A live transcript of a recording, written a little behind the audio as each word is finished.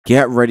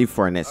Get ready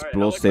for an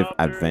explosive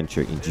adventure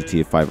in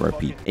GTA 5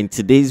 RP. In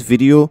today's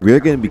video, we're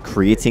going to be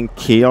creating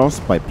chaos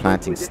by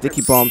planting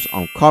sticky bombs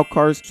on cop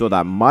cars so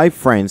that my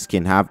friends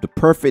can have the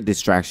perfect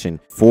distraction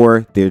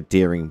for their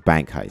daring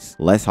bank heist.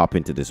 Let's hop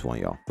into this one,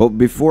 y'all. But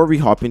before we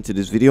hop into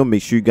this video,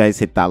 make sure you guys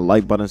hit that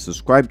like button,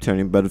 subscribe, turn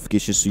on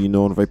notifications so you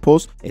know when I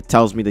post. It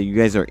tells me that you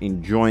guys are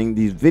enjoying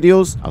these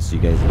videos. I'll see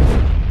you guys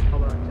later.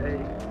 Hold on, hey.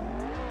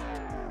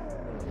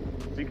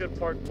 We could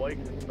park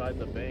bikes inside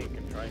the bank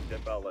and try and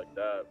dip out like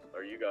that,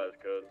 or you guys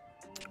could.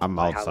 I'm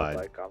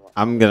outside.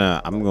 I'm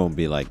gonna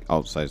be like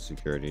outside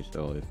security,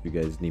 so if you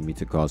guys need me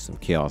to cause some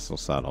chaos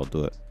outside, I'll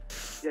do it.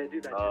 Yeah,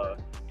 do that.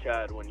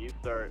 Chad,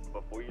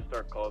 before you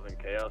start causing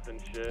chaos and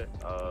shit,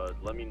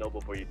 let me know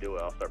before you do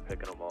it. I'll start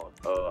picking them off.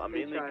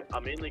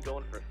 I'm mainly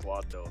going for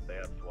SWAT though, if they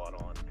have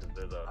SWAT on, because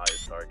they're the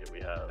highest target we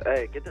have.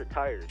 Hey, get their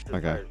tires.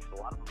 Okay. Tires.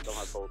 A lot of them don't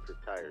have bulletproof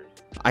tires.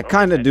 I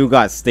kind of do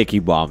got sticky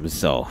bombs,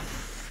 so.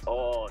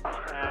 Oh,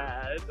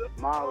 Chad.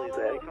 Mollies,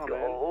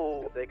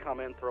 if they come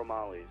in, throw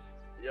mollies.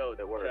 Yo,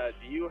 Chad,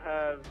 do you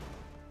have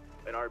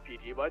an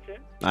RPG by chance?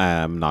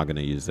 I'm not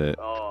gonna use it.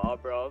 Oh,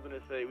 bro, I was gonna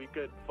say we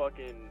could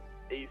fucking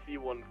AC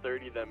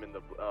 130 them in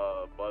the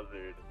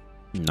buzzard.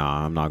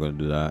 Nah, I'm not gonna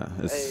do that.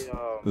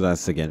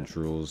 That's against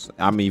rules.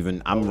 I'm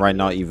right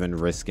now even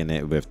risking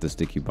it with the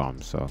sticky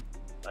bomb, so.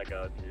 I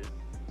got you.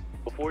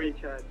 Before you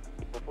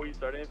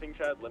start anything,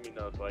 Chad, let me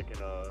know so I can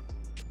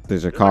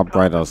There's a cop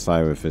right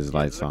outside with his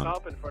lights on.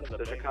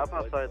 There's a cop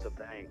outside the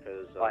bank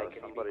because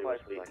somebody was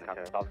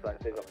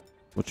speeding.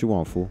 What you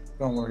want, fool?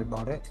 Don't worry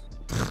about it.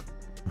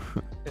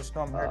 Just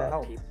come here to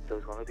help.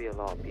 There's gonna be a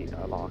lot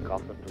of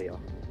cops in Leo.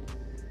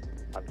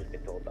 I've just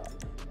been told that.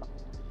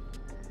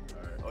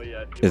 Oh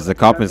yeah. Is the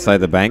cop inside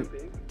the bank?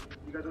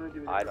 You guys wanna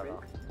do I don't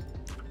know.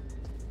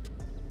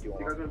 You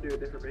guys wanna do a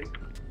different bank?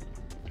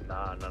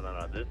 Nah.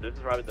 This is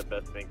probably the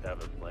best bank to have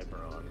a sniper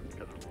on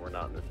because we're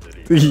not in the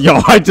city.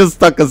 Yo, I just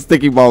stuck a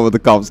sticky bomb with the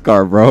cop's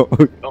car, bro.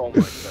 Oh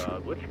my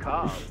god, which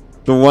cop?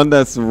 The one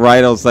that's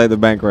right outside the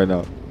bank right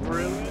now.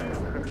 Really?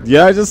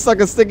 Yeah, I just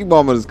stuck a sticky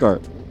bomb in his car.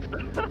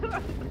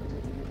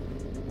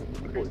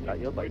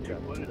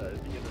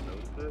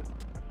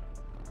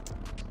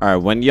 All right,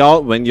 when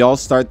y'all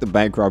start the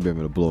bank robbery, I'm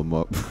gonna blow him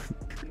up.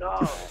 No,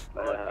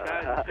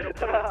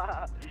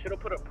 you should have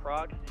put a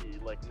proxy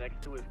like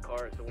next to his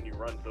car, so when he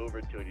runs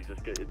over to it, you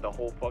just get the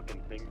whole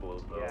fucking thing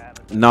blows up. Yeah,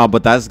 no,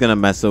 but that's gonna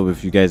mess up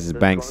with you guys'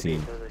 bank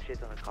scene.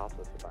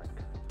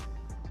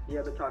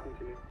 Yeah, they're talking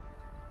to me.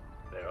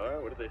 They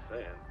are? What are they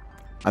saying?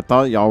 I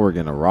thought y'all were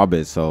gonna rob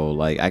it, so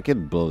like I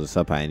could blow this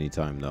up at any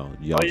time though.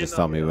 Y'all just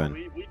tell me when.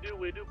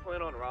 We do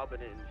plan on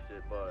robbing it and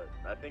shit, but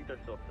I think they're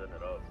still setting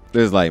it up.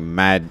 There's like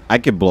mad. I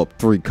could blow up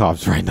 3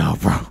 cops right now,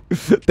 bro.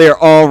 They're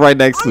all right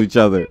next to each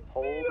other.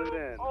 Hold it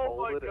in. Oh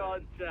my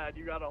god, Chad,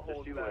 you gotta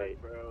hold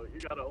back, bro. You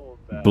gotta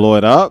hold back. Blow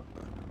it up?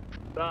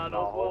 Nah,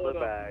 hold it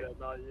back.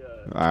 Not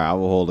yet. All right, I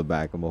will hold it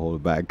back. I'm gonna hold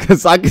it back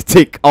because I could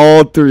take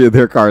all 3 of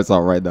their cars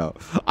out right now.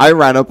 I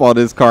ran up on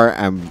this car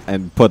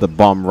and put a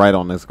bomb right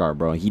on this car,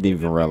 bro. He didn't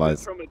even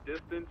realize. From a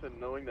distance and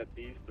knowing that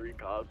these 3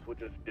 cops would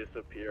just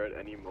disappear at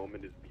any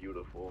moment is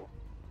beautiful.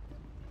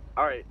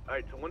 All right.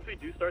 So once we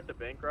do start the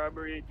bank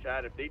robbery,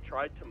 Chad, if they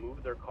tried to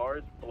move their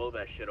cars, blow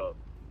that shit up.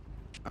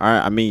 All right.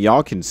 I mean,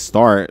 y'all can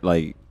start.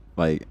 Like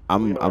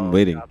I'm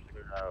waiting.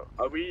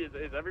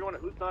 Is everyone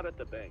who's not at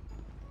the bank?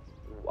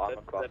 I'm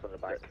across from the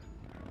bank.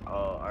 Oh,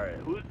 all right.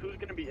 Who's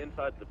gonna be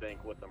inside the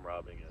bank with them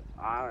robbing it?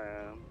 I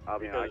am. I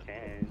mean, I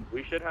can.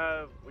 We should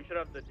have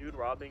the dude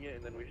robbing it,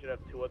 and then we should have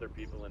 2 other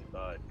people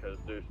inside because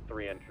there's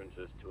 3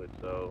 entrances to it.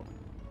 So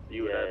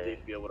you would at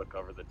least be able to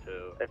cover the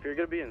 2. If you're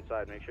gonna be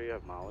inside, make sure you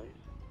have mollies.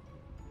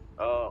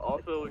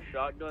 Also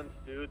shotguns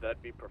too.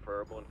 That'd be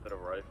preferable instead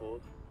of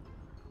rifles.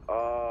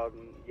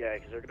 Yeah,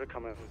 because they're gonna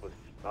come in with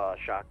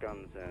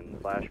shotguns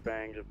and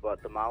flashbangs,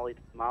 but the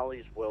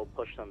mollies will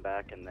push them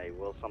back, and they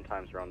will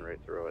sometimes run right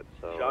through it.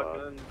 So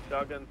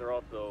shotguns are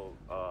also,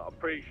 I'm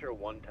pretty sure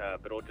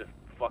 1-tap. It'll just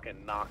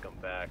fucking knock them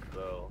back.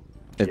 So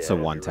it's a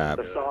 1-tap.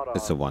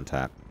 It's a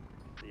 1-tap.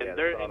 And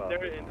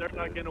they're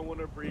not gonna want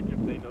to breach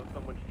if they know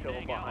someone's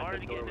chilling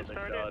behind the door with a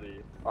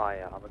shotty. Oh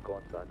yeah, I'm gonna go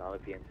inside. I'll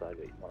be inside.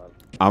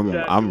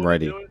 I'm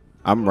ready.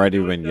 I'm ready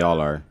when y'all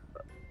are.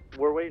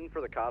 We're waiting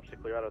for the cops to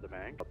clear out of the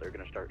bank, but they're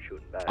gonna start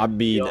shooting back. I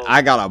mean,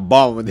 I got a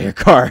bomb with their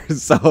car,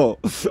 so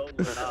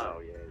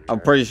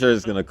I'm pretty sure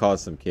it's gonna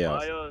cause some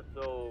chaos.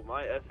 So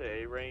my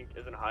SAA rank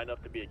isn't high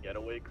enough to be a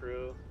getaway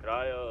crew. Could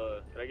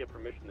I get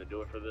permission to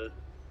do it for this?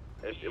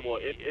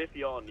 If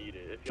y'all need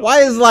it. Why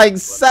is like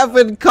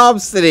 7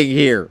 cops sitting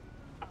here?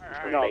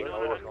 I'm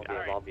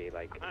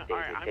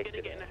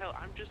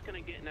just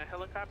gonna get in a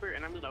helicopter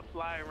and I'm gonna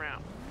fly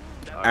around.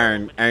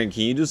 Aaron,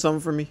 can you do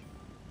something for me?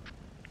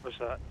 What's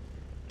that?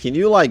 Can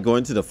you like go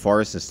into the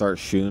forest and start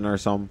shooting or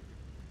something?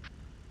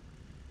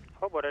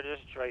 How about I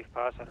just drive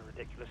past at a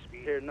ridiculous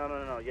speed? Here,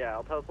 no. Yeah,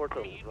 I'll teleport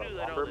to You do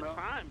that all the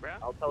time, bro.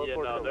 I'll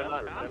teleport to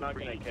they're not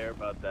gonna care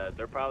about that.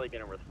 They're probably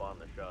gonna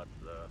respond to shots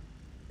though.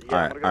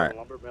 Yeah, all right.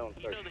 Lumber mill and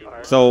start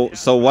shooting.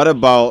 So what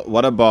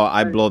about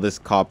I blow this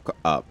cop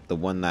up, the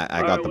one that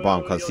I got the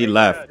bomb, because he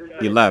left.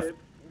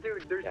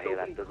 Dude, there's Yeah, so yeah,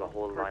 many there's a cops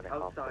whole line parked of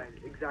cops. outside.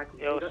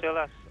 Exactly. Yo, They got-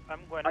 Silas, I'm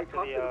going I into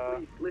talked to the the,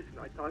 police. Listen,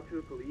 I talked to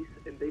the police,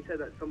 and they said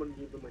that someone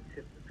gave them a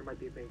tip that there might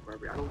be a bank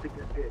robbery. I don't think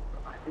that's it.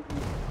 I think you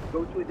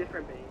go to a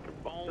different bank.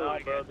 Oh Nah, my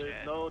bro, god, there's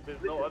Chad. no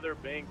Listen. other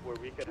bank where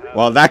we could have.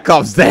 Well, that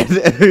cop's dead.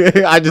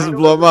 I just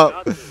blew him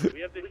up. We have this We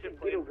shit can get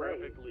played away.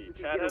 perfectly. We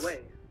can Chad get has, away.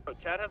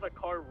 Chad has a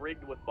car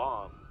rigged with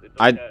bombs. It's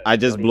okay. I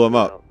just blew him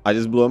up. I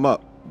just blew him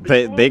up.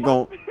 They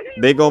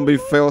gon' be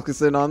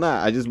focusing on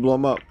that. I just blew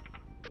him up.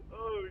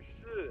 Oh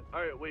shit! All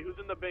right, wait. Who's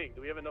in the bank?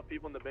 Do we have enough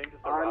people in the bank to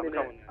start I'm in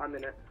robbing? it. I'm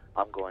in it.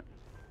 I'm going.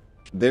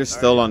 They're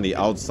still on the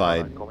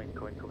outside. Go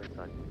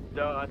inside.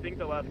 No, I think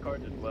the last car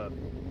just left.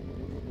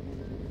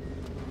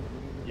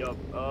 Yup.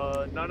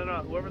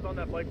 No. Whoever's on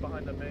that bike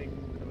behind the bank,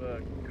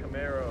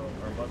 Camaro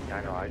or Mustang. Yeah,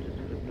 I know, I just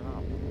flipped him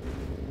out.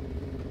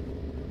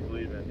 He's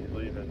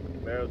leaving.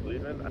 Camaro's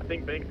leaving. I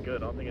think bank's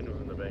good. I don't think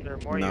anyone's in the bank. there are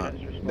more Nah, units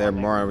responding. there are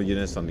more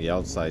units on the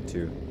outside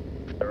too.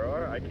 There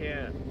are. I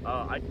can't.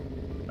 I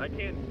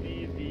can't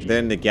see the. They're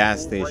in the gas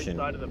whole station.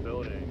 Right side of the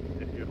building.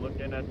 If you're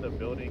looking at the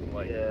building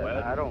like Yeah,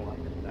 west, I don't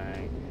like this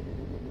thing.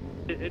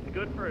 it's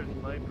good for a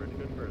sniper. It's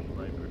good for a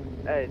sniper.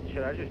 Hey,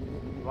 should I just...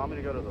 You want me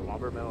to go to the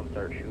lumber mill and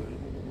start shooting?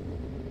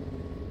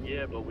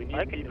 Yeah, but we need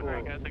I can do people.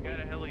 it, guys. I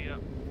gotta heli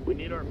up. We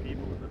need our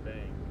people in the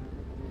bank.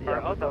 Yeah,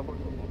 I'll I'll go. go.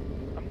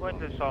 I'm going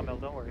to the sawmill,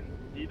 don't worry.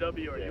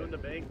 DW, are you in the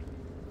bank?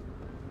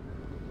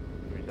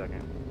 Give me a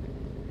second.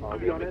 I'll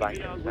be honest. we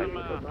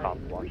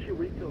should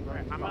wait till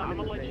night. I'm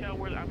gonna let y'all know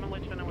where the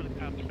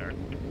cops are.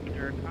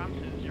 There are cops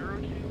at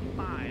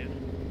 025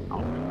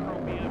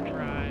 Chromia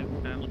Drive,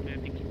 and I'm looking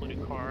at the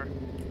exploded car.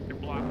 They're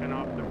blocking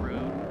off the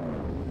road.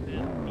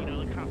 Then, you know,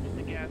 the cops at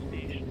the gas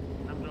station.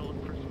 I'm gonna look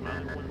for some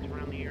other ones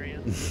around the area.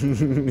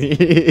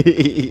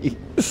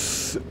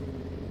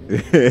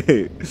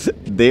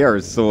 They are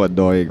so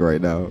annoying right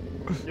now.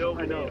 Yo,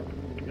 I know.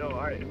 Yo,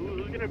 alright,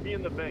 who's gonna be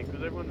in the bank?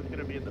 Who's everyone that's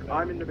gonna be in the bank?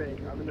 I'm in the bank.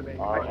 I'm in the bank.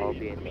 I'll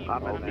be I in. mean,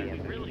 I'll I be mean,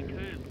 in. we really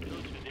could go to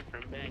a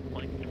different bank,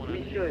 like the one We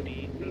on should.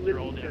 60, We since they're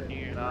all literally down should.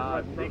 here.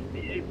 Nah,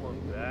 68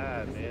 one's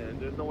bad, man.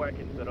 There's no way I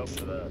can set up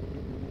for that.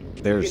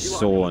 They're You can do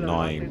so on the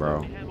annoying,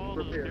 bro. They have all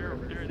those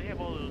they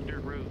have all those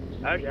dirt roads.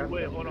 Actually, Yeah,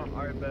 wait, that's hold on. true.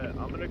 Alright, bet.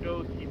 I'm gonna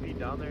go TP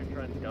down there and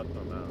try and scout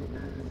some out.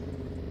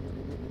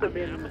 Let's I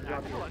abandon this mean, I'm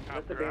a job. Let's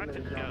helicopter. I abandon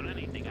can this scout job.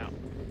 anything out.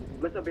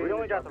 Let's abandon We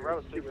only this got the job.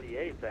 Route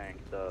 68 bank,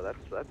 so that's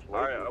way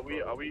Alright, too are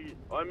close. we,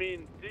 I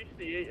mean,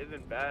 68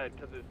 isn't bad,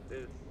 because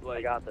it's I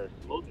like, got this.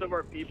 most of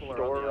our people are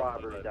Store on the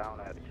robbery outside. down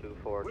at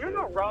 242. We're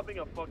not robbing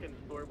a fucking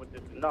store with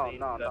this No, insane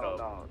no, setup.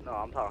 no.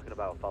 I'm talking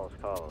about false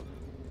calls.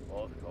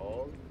 False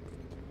calls?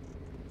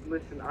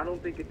 Listen, I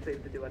don't think it's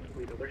safe to do at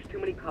Toledo. There's too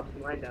many cops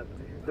lined up.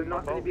 They're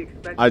not going to be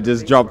expecting. I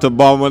just dropped a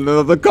bomb on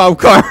another cop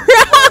car.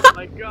 Oh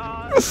my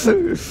god! I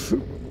think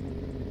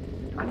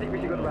we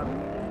should go to Route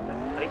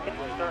 68. They can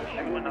start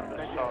shooting up the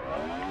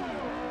sawmill.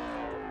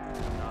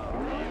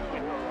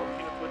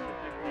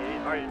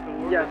 Alright, so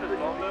we're Yeah, at the switch-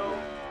 sawmill.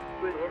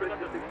 switch- Whoever's switch at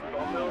to the 68.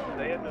 sawmill,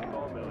 stay at the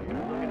sawmill.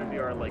 You're still gonna be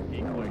our like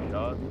decoy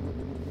shots.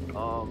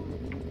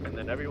 And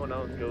then everyone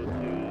else goes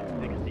to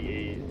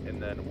 68,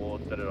 and then we'll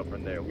set it up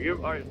from there.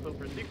 Alright, so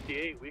for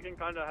 68, we can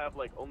kind of have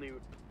like only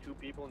 2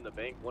 people in the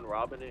bank, one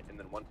robbing it and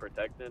then one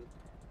protecting.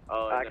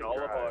 I And can then all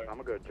of drive. our. I'm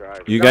a good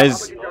driver. You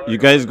guys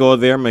go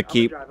there. I'm gonna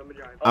drive.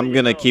 I'm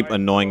gonna keep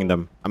annoying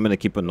them. I'm gonna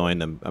keep annoying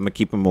them. I'm gonna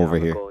keep them over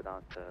here. Go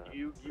down to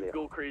You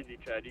go crazy,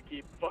 Chad. You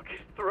keep fucking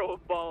throwing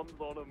bombs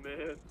on them,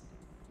 man.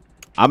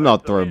 I'm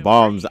not throwing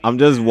bombs. I'm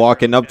just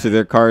walking up to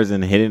their cars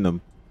and hitting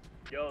them.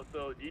 Yo,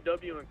 so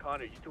DW and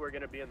Connor, you 2 are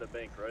gonna be in the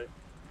bank, right?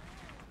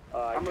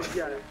 I'm a.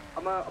 Alright,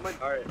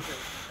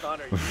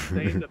 Connor, you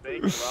stay in the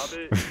bank and rob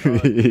it.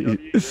 DW, you're gonna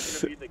be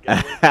the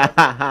getaway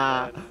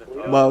driver, and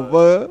then,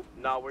 Mother,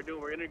 nah, we're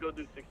gonna go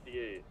do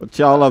 68. what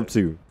y'all up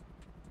to?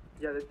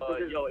 Yeah, this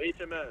Yo,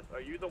 HMS,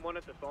 are you the one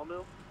at the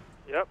sawmill?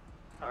 Yep.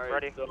 Alright,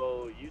 ready.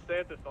 so you stay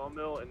at the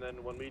sawmill, and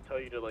then when we tell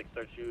you to like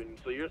start shooting,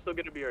 so you're still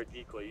gonna be our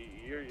decoy.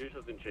 Yours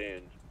doesn't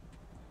change.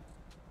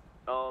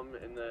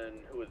 And then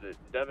who is it?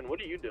 Devin, what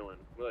are you doing?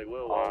 We're like,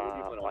 Will, what do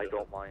you plan on I doing?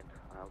 don't mind.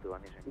 I'll do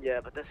anything.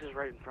 Yeah, but this is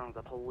right in front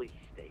of the police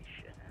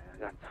station.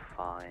 That's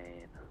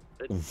fine.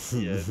 Yeah, it's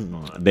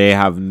fine. They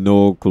have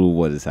no clue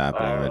what is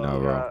happening right now,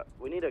 bro.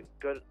 We need a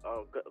good,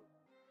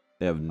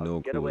 They have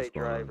no clue getaway what's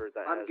going on. driver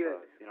that I'm has good.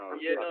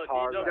 Yeah, a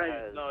car that DW,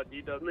 has no,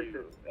 DW.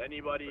 Listen.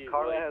 Anybody, a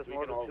car like, that has we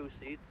more can all- than 2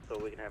 seats, so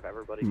we can have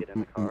everybody get in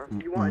the car.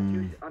 You want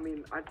to? I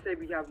mean, I'd say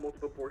we have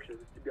multiple Porsches.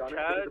 To be honest,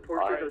 Chad, because the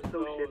Porsches alright, are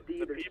so shifty.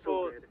 the They're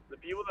people, so good. the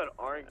people that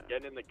aren't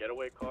getting in the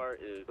getaway car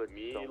is But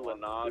me, someone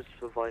Lanash, who's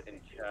surviving.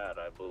 and Chad,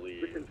 I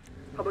believe. Listen,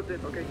 how about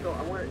this? Okay, so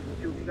I want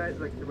 2 of you guys,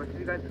 like the rest of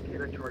you guys, get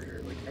a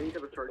charger, like any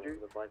type of charger.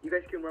 You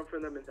guys can run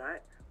from them in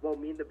that. While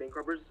me and the bank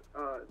robbers,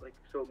 like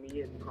so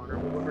me and Connor,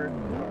 whoever,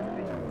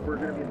 we're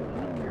gonna be in the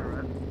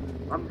TRS.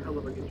 I'm hell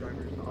of a good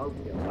driver, so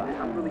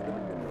I'm really good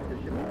with this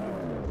shit.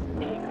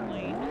 He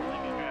claims, like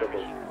a driver,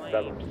 he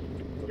claims.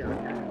 Yeah.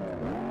 Okay.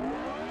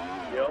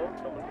 Yo,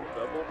 someone from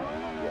Double?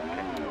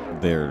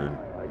 They're.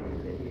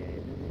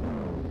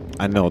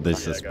 I know they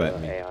suspect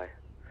me. AI.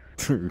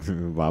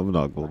 But I'm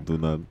not gonna do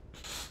nothing.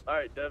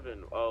 Alright,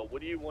 Devin,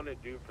 what do you want to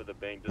do for the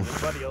bank? Does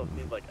anybody else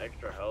need, like,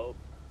 extra help?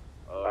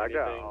 I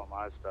got Anything? all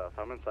my stuff.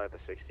 I'm inside the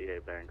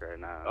 68 bank right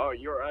now. Oh,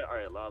 you're right.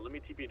 Alright, let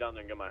me TP down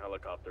there and get my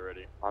helicopter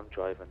ready. I'm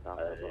driving down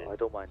there, but I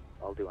don't mind.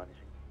 I'll do anything.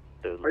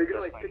 Dude, Are you gonna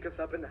like pick us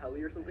up in the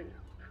heli or something?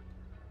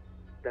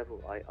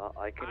 Devil, I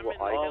can I'm walk. in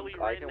the heli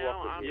right can now.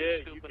 walk I'm with Yeah,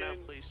 just you scoping out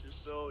can- places.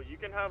 So, you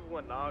can have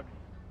Lennox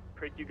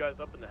pick you guys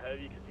up in the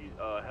heli,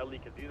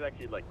 because he's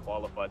actually, like,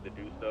 qualified to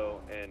do so,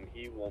 and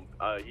he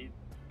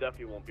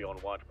definitely won't be on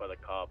watch by the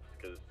cops,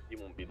 because he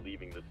won't be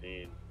leaving the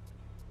scene.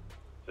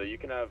 So you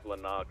can have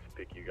Lennox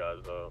pick you guys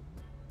up.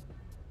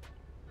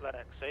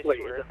 Lennox, I Wait,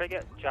 swear, is if I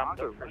get jumped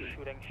up for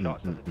shooting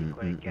shots at the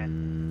decoy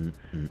again,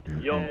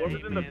 Yo, Hey,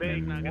 whoever's in the man,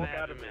 bank, that's not walk gonna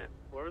out of happen, it. man.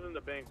 Whoever's in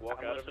the bank, walk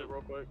I'm out of it listening.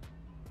 real quick.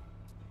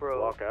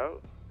 Bro. Walk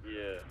out?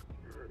 Yeah.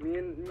 Me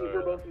and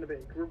we're both in the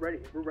bank. We're ready.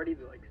 We're ready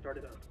to like start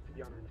it up. To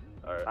be honest.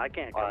 Alright. I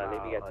can't come Alright,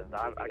 let me out. get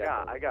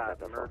the- I got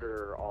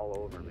murder all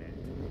over me.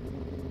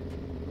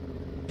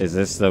 Is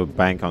this the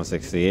bank on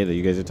 68 that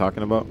you guys are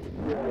talking about?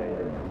 Yeah.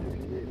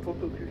 68.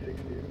 Postal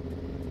 260.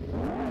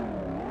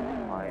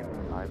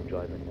 I'm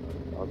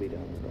driving. I'll be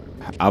down.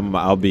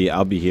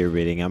 I'll be here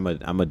waiting. I'm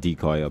a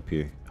decoy up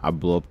here. I'll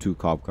blow up 2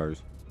 cop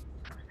cars.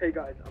 Hey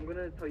guys, I'm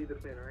gonna tell you the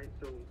plan, alright?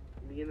 So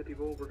me and the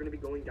people, we're gonna be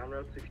going down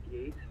Route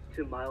 68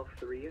 to mile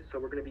 3. So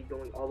we're gonna be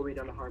going all the way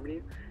down to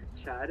Harmony.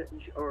 Chad,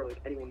 or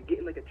like anyone, get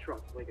in like a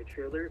truck, like a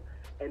trailer,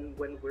 and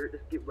when we're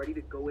just get ready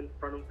to go in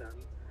front of them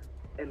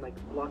and like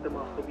block them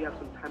off, so we have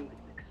some time to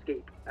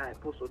escape at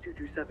Postal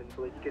 227,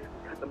 so like you can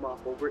cut them off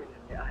while we're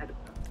ahead of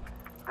them.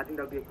 I think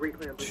that would be a great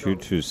plan.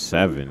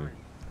 227.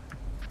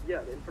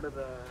 Yeah, in front of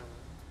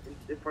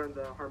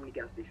the Harmony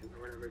gas station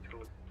or whatever it's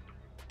called.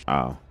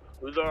 Oh.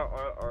 Who's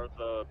are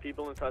the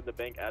people inside the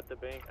bank at the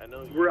bank? I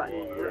know you Right.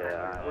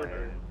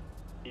 are.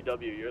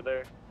 DW, you're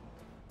there?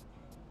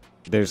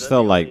 There's Is that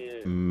still the like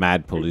only-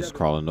 mad police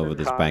crawling over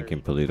this bank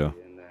in Polito.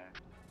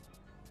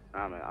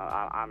 I'm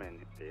in.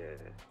 Yeah.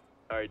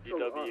 Alright,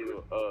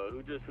 DW,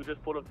 who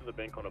just pulled up to the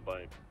bank on a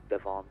bike?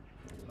 Devon.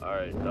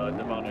 Alright,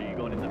 Devon, are you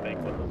going in the bank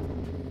with him?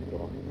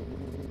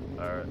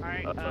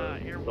 Alright.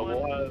 Alright, Air so 1,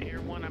 we'll have, Air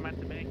 1, I'm at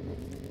the bank.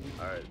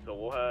 Alright, so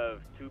we'll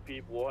have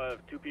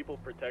two people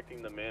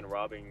protecting the man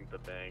robbing the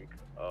bank.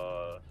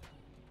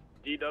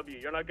 DW,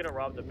 you're not gonna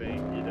rob the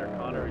bank. Either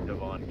Connor or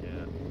Devon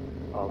can.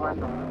 I'm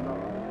not.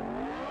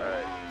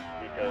 Alright,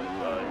 because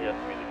he has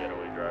to be the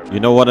getaway driver. You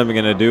know what I'm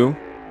gonna do?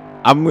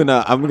 I'm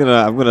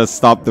gonna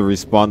stop the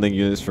responding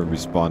units from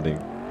responding,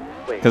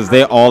 because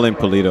they're all in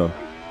Polito. Oh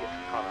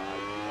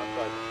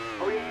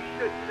yeah, you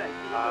should do that.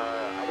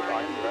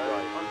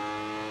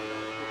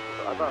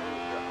 I thought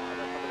somebody else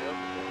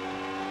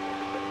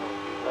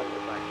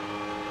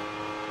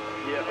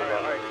Yeah,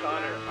 alright,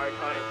 Connor,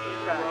 can you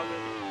rob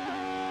it?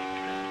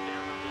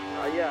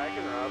 yeah, I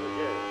can rob it,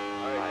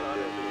 yeah. Alright,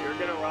 Connor, so you're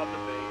gonna rob the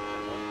bank,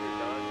 and once you're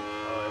done,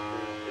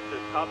 if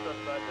there's cops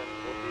outside, then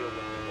we'll deal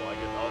with it. Well, I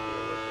guess I'll deal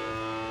with it.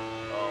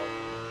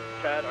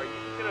 Chad, are you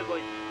just gonna,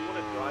 like, you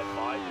wanna drive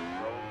by and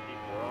throw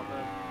C4 on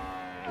them?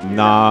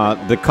 Nah,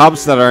 the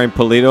cops that are in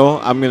Polito,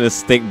 I'm gonna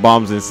stick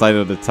bombs inside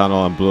of the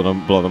tunnel and blow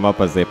them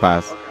up as they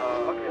pass. Alright,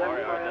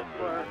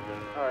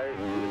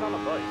 who's on the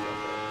bike?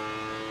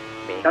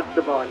 That's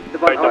Devon. Alright,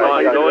 Devon,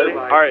 you going?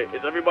 Alright,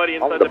 is everybody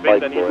inside the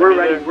bank that needs to be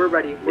there? We're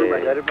ready.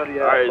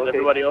 Alright, is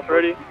everybody else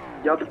ready?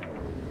 Yup.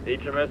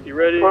 HMS, you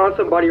ready? Put on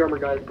some body armor,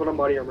 guys. Put on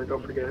body armor.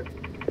 Don't forget.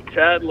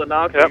 Chad,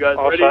 Lennox, Yep, you guys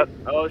all ready? set.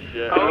 Oh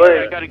shit.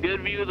 Alright, I got a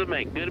good view of the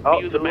bank. Good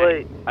view of the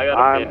bank. I got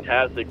a I'm-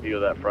 fantastic view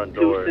of that front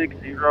door.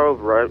 260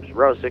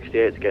 row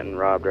 68 is getting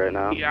robbed right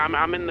now. Yeah,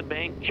 I'm in the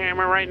bank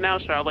camera right now,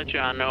 so I'll let you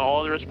know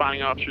all the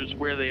responding officers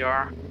where they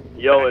are.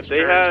 Yo, if they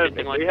have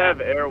Anything like have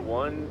that. Air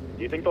 1,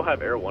 do you think they'll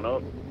have Air 1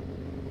 up?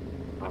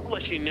 I'll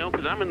let you know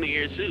because I'm in the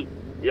air suit.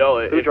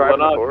 Yo, Who's driving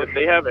the Lennox, Porsche? if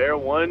they have Air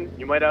 1,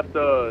 you might have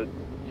to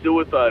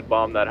suicide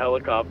bomb that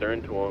helicopter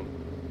into them.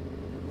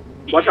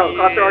 Watch out.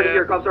 Cops are already Yeah.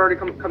 here. Cops are already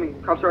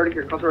coming. Cops are already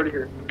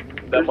here.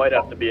 That might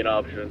have to be an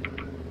option.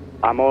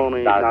 I'm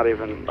only not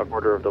even a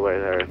quarter of the way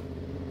there.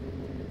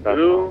 That's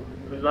all.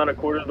 Who's not a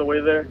quarter of the way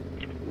there?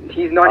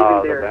 He's not even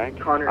The there. bank?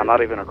 Connor. I'm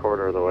not even a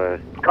quarter of the way.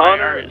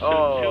 Connor? Alright, so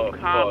Oh, two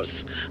cops. fuck.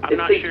 I'm It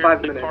not takes sure 5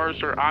 if the minutes.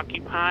 cars are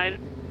occupied.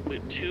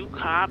 With 2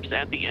 cops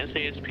at the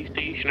SASP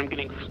station, I'm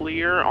getting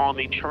FLIR on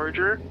the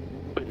Charger,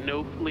 but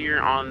no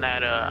FLIR on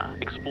that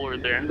Explorer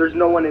there. There's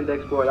no one in the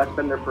Explorer. That's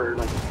been there for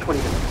like 20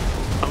 minutes.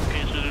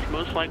 Okay, so there's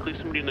most likely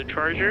somebody in the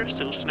Charger.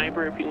 So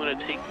Sniper, if you want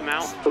to take them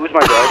out. Who's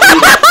my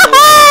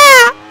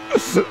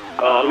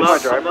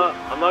driver?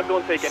 I'm not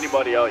going to take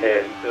anybody out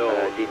yet until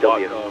DW.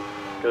 SWAT comes,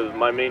 because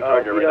my main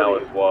target right now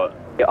is SWAT.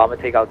 Yeah, I'm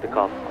gonna take out the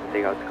cop. I'm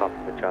take out the cop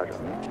with the charger.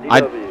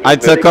 I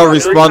took out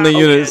responding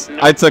units.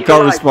 I took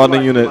out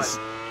responding units.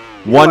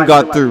 One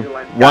got through.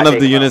 One of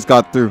the units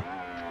got through.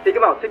 Take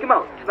him out. Take him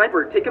out.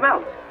 Sniper, take him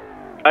out.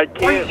 I Why are you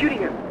can't. shooting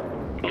him?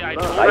 Yeah, I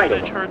told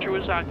you the Charger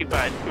was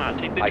occupied. Come on,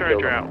 take the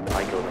Charger out.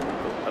 I killed him.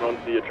 I don't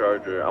see a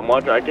charger. I'm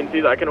watching. I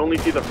can only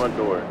see the front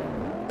door.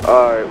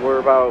 Alright, we're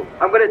about.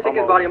 I'm gonna take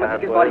his body. I'm gonna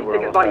Almost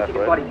take his body. halfway. Take his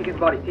We're body. almost Take his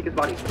body. Take his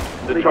body. Take his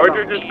body. The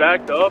charger just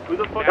backed up. Who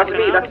the fuck? That's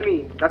me. That's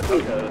me. That's me.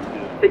 Okay, that's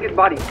good. Take his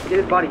body. Get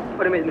his body.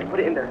 Put it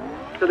in there.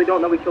 So they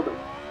don't know we killed him.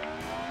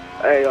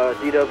 Hey,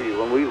 DW,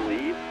 when we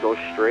leave, go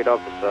straight up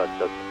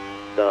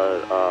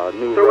the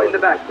new Throw road. it in the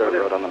back.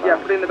 Road on the Yeah,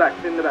 put it in the back.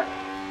 Put it in the back.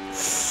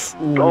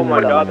 Oh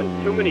my god,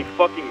 there's too many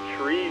fucking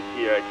trees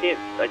here.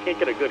 I can't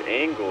get a good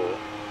angle.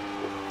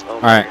 Oh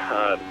my Alright.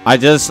 god.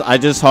 I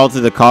just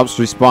halted the cops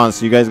response.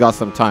 So you guys got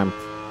some time.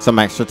 Some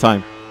extra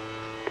time.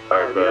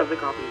 Alright, We have bro. the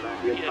copy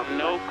back. We have the Yeah, copy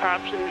no back.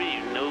 cops in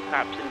view. No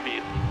cops in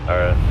view.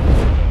 Alright.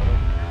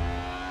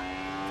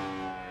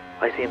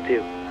 I see him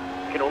too.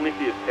 I can only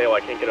see his tail. I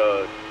can't get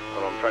a...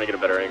 Oh, I'm trying to get a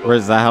better angle.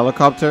 Where's that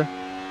helicopter?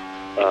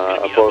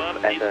 Above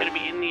It's and gonna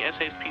be in the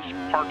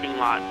SASP's parking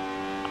lot.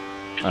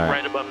 Just Alright.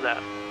 right above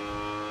that.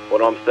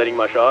 Hold on, I'm setting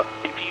my shot.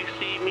 If you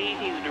see me,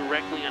 he's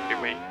directly under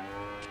me.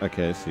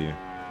 Okay, I see you.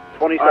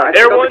 20 Alright,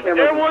 seconds.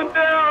 Air one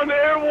down!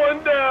 Air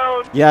one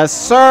down! Yes,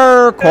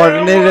 sir.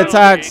 Coordinated There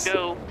attacks. There you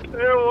go.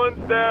 Air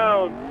one's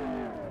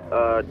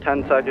down!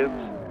 10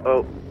 seconds.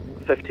 Oh,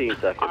 15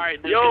 seconds.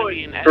 Alright, there's Yo, gonna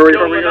be an hurry, SASP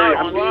hurry, hurry, on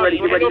I'm the getting ready,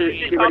 scene. get ready, Let me know if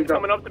you see get ready, cops go.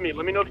 coming up to me.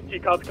 Let me know if you see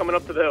cops coming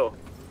up to the hill.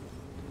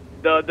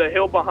 The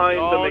hill behind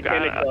the Oh,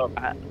 mechanic shop.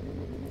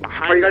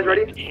 Are you guys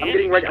ready? I'm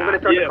getting ready. I'm gonna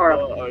start the car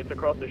up. It's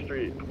across the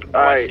street.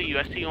 I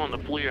see you on the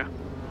flare.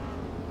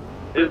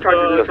 Is,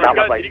 Charger, stop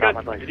my bike, did stop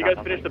my bike, did you guys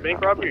stop my finish the bike, bank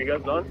stop my robbery? Are you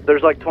guys done?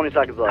 There's like 20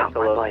 seconds left.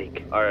 Stop my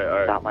bike.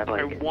 Alright. Stop my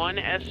There bike. one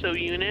SO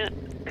unit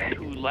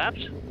who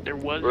left. There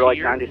was We're like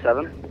here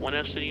 97? one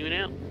SO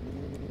unit.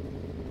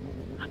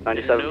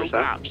 97%? No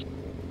cops.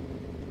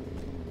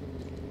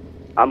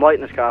 I'm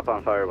lighting this cop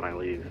on fire when I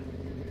leave.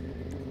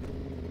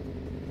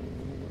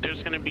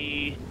 There's gonna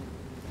be.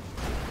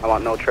 I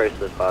want no trace of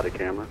this body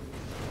camera.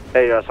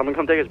 Hey, someone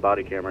come take his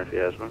body camera if he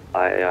has one.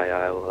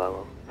 I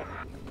will.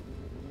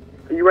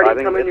 Are you ready? I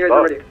think Come in, it's you guys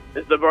are both. ready.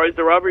 Is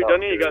the robbery Oh,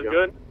 done yet? You here guys we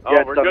go. good? Oh,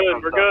 Yeah, we're it's done.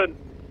 good. We're good.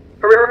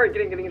 Hurry,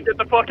 get in. Get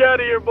the fuck out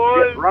of here,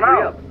 boys! Run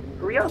Hurry out! up.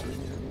 Hurry up.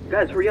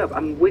 Guys, hurry up.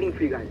 I'm waiting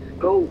for you guys.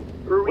 Go.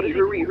 Hurry.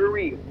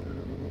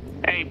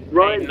 Hey,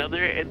 Run.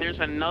 there's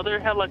another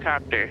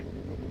helicopter.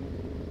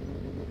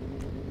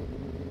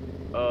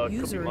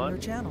 User in come on. your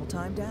channel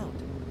timed out.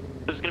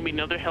 There's gonna be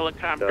another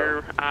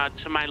helicopter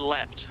to my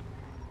left.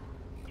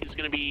 He's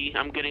gonna be.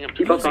 I'm getting him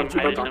to Seatbelts the on, same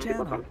height seatbelts as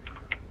on, him.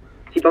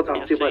 seatbelts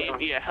on. Seatbelts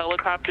on. Yeah,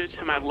 helicopter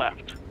to my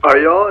left. Are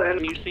y'all in?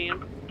 Can you see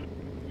him?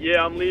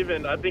 Yeah, I'm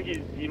leaving. I think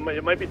he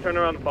might be turning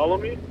around to follow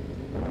me.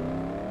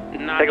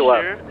 Not Take a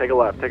sure. left. Take a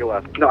left. Take a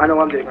left. No, I know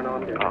what I'm doing.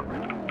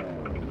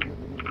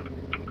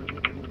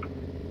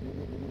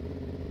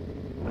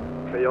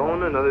 Are y'all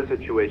in another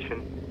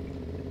situation?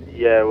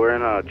 Yeah, we're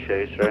in a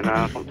chase right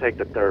now. Don't take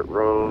the dirt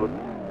road.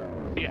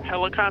 Yeah,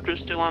 helicopter's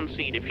still on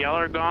scene. If y'all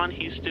are gone,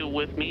 he's still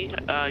with me.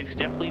 He's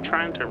definitely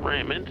trying to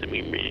ram into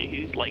me.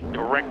 He's like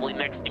directly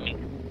next to me.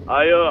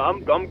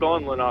 I'm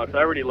gone, Lennox. I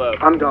already left.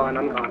 I'm gone.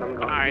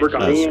 Alright, We're so-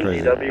 gone. That's Me and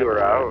crazy. DW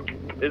are out.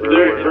 Is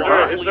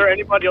We're there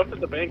anybody else at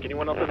the bank?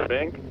 Anyone else at the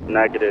bank?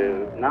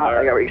 Negative. Nah,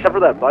 except for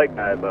that bike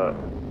guy, but...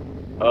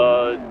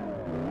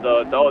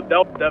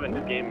 Devin,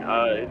 his game,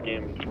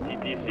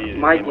 TTC.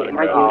 My game is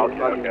okay,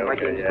 bugging. My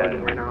game is yeah.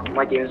 bugging right now.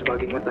 My game is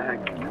bugging. What the heck?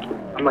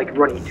 I'm like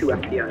running 2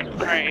 FPS.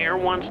 Alright, Air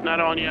One's not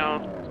on y'all,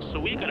 so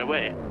we got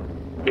away.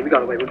 Yeah, we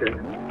got away. We're good.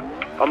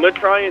 I'm gonna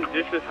try and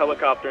ditch this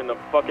helicopter in the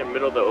fucking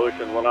middle of the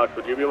ocean. Lennox,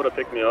 would you be able to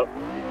pick me up?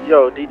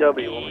 Yo, DW,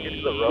 when we get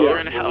to the road, You're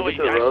in when we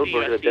get to hell- the road, I see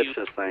we're you, gonna I see ditch you.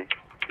 this thing.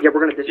 Yeah, we're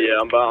gonna ditch it. Yeah,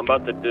 I'm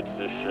about to ditch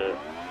this shit.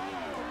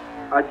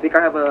 I think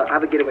I have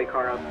a getaway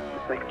car out.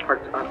 It's like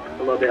parked up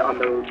a little bit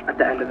at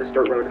the end of this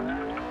dirt road.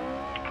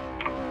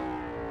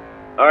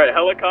 Alright,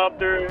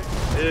 helicopter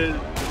is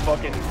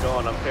fucking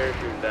gone. I'm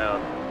parachuting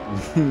down.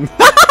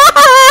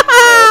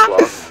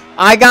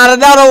 I got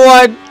another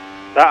one.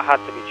 That had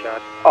to be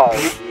Chad. Oh,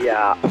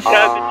 yeah.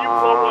 Chad, did you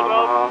blow one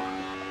up?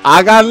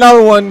 I got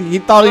another one. He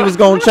thought he was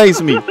gonna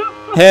chase me.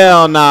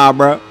 Hell nah,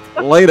 bro.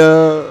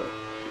 Later.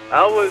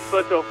 That was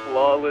such a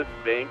flawless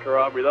bank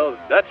robbery.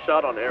 That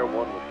shot on Air 1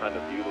 was kind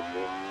of beautiful.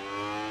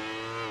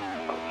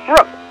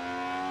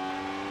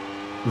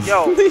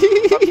 Yo,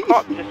 a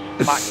cop just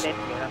smacked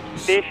into me. I'm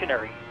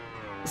stationary.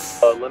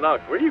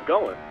 Lennox, where are you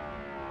going?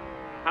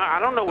 I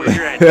don't know where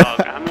you're at,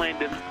 dog. I'm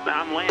landing.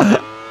 I'm gonna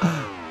get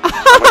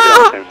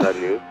on the same side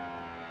of you.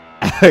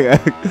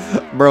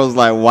 Bro's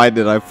like, why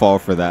did I fall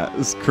for that?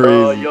 It's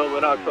crazy. Yo,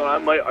 Lennox, so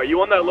are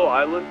you on that little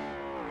island?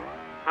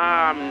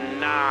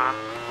 Nah.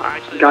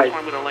 Actually, Guys.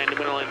 that's where I'm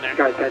gonna land there.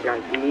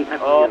 Guys, meet at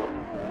Oh. Toledo.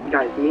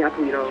 Guys, meet at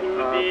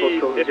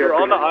Toledo. If you're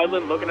on the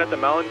island looking at the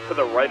mountain to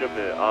the right of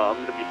it, I'm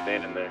gonna be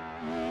standing there.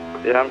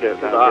 Yeah, I'm good.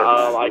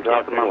 I I'm can't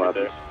dropping my parachute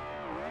weapons.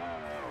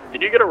 there.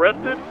 Did you get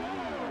arrested?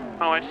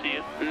 Oh, I see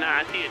it. Nah,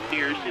 I see a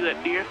deer. See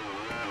that deer?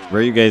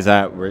 Where you guys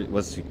at?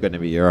 What's gonna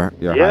be your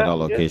hideout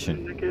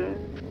location?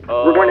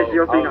 We're going to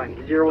 039.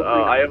 039.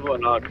 I have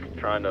Lennox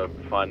trying to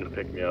find and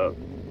pick me up.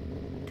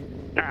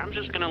 Alright, I'm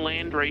just gonna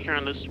land right here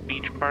on this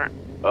beach part.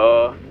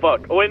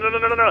 Fuck. Oh wait, no.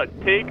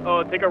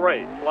 Take a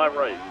right. Fly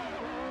right.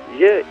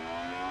 Yeah.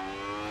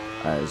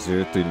 Alright,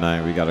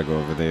 039. We gotta go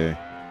over there.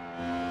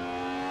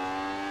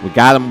 We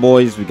got him,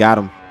 boys. We got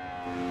him.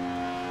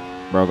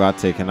 Bro got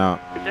taken out.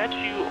 Is that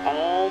you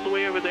all the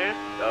way over there?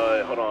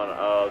 Hold on.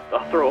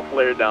 I'll throw a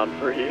flare down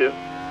for you.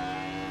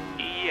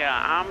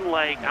 Yeah, I'm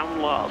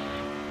lost.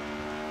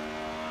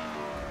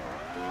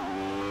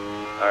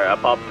 Alright, I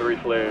popped 3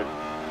 flares.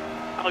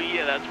 Oh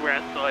yeah, that's where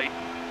I saw you.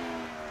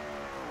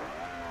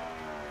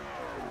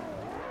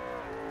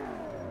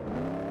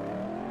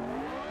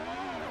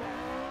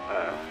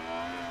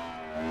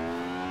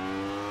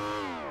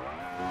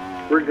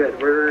 We're good.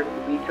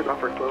 We took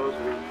off our clothes.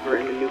 We're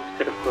in a new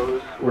set of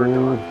clothes. We're in a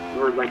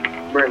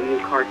new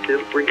car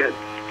too. We're good.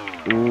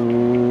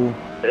 Ooh.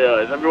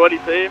 Yeah, is everybody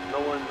safe? No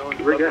one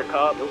We're good.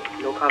 Cops?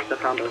 No cops that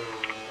found us.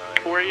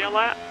 Where y'all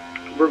at?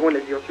 We're going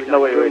to 039. No,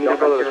 wait, don't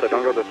go this way.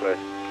 Don't go this way.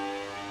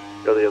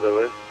 Go the other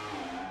way.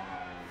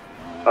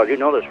 Oh, you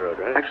know this road,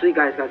 right? Actually,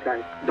 guys,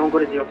 don't go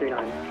to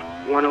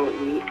 039. Want to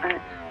meet at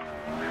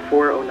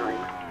 409.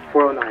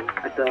 409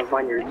 at the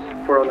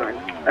Vineyards.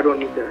 409. Everyone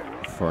meet there.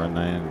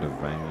 409 the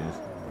Vineyards.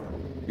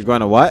 You're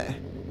going to what?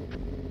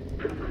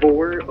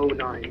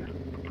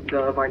 409.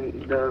 The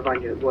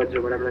Vineyard Woods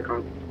or whatever they're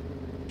called.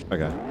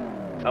 Okay.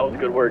 That was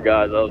good work,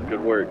 guys. That was good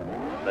work.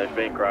 Nice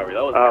bank robbery.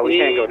 That was we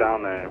clean. can't go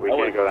down there. We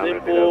can't go down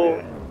simple,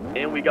 there.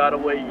 and we got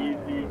away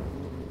easy.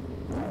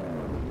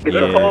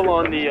 Yeah. The call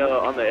on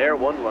the Air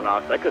 1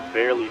 Lennox, I could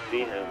barely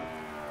see him.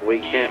 We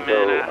can't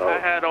Man, go. I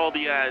had all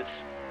the eyes.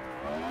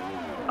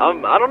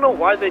 I don't know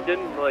why they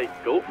didn't like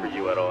go for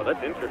you at all.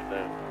 That's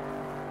interesting.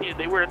 Yeah,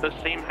 they were at the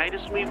same height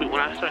as me, but when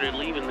I started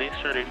leaving, they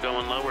started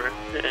going lower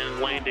and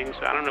landing,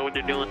 so I don't know what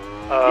they're doing.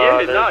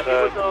 Yeah, he was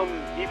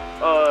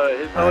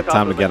his helicopter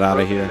time to was, get out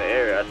of broken here. in the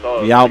air. I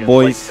saw We out, it,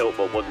 boys. Tilt,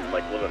 but wasn't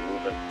wasn't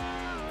moving.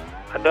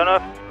 I don't know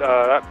if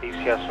that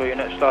BCSO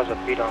unit still has a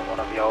beat on one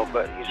of y'all,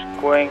 but he's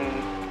going,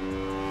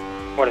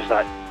 what is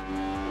that,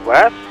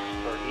 west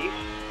or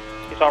east?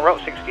 He's on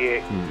Route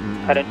 68,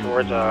 heading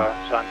towards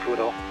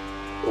Zancudo.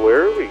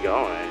 Where are we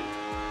going?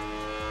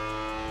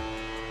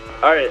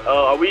 Alright,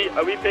 are we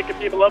picking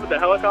people up at the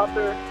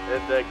helicopter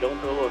and then going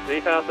to a little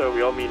safe house, or are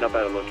we all meeting up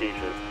at a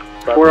location?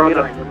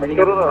 409. Let's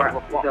go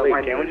to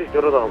wait, can't we just go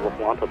to the La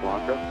Planta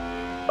Blanca?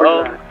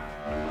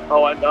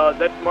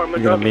 That's Martin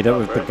You're gonna meet up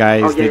with the right?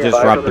 guys. Oh, they yeah, just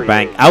yeah. robbed the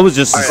bank. I was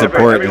just to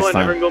support this Everyone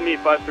time. go meet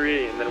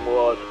 538, and then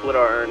we'll split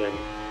our earnings.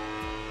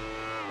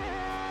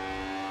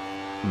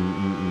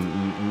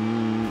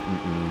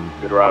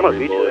 Good I'm gonna robbery,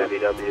 beat boys. you,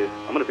 ABW.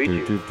 I'm gonna beat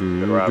you.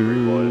 Good robbery,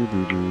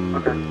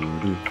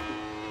 boys.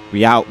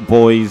 We out,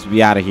 boys.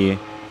 We out of here.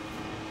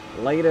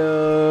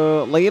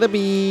 Later,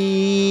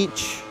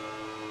 beach.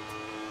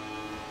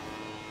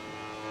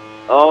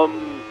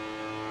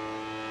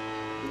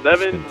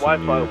 Devin's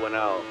Wi-Fi went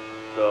out,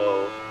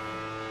 so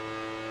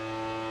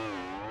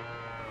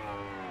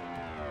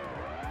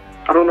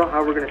I don't know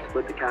how we're gonna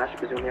split the cash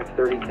because we only have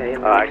 30K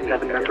and we have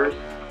 7 members.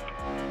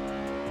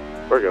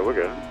 We're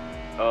good.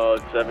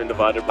 7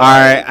 divided by. All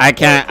right, I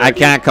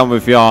can't come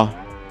with y'all.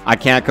 I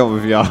can't come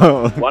with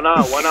y'all. Why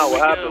not? What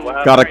happened?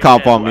 Got a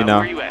cop on me now.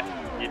 Where you at?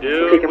 You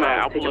do? Take him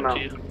I'll out. Take pull him up out.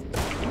 to you.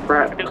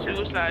 Brad. Just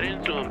suicide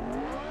into him.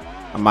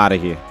 I'm out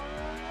of here.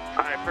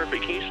 Alright,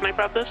 perfect. Can you snipe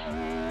out this?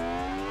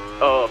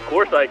 Oh, of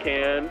course I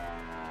can.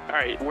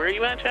 Alright, where are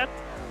you at, Chad?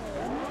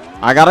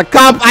 I got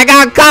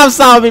cops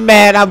on me,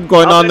 man. I'm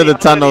going How under many- the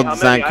tunnel, how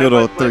many?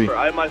 Zancudo 3.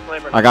 I have my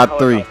sniper. I got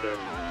 3.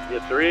 Yeah,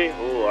 3?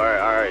 Ooh,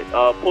 alright.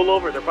 Pull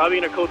over. They're probably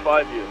gonna code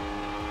 5 you.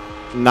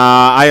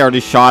 Nah, I already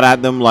shot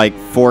at them like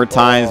 4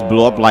 times,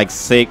 blew up like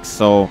 6,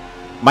 so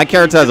my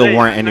character has a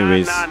warrant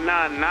anyways. Nah,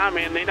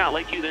 man. They not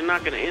like you. They're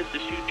not gonna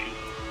insta-shoot you.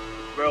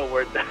 Bro,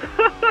 we're...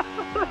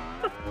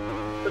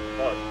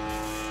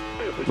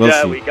 We'll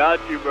yeah, see. we got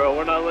you, bro.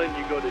 We're not letting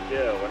you go to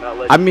jail. We're not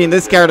letting I you mean, go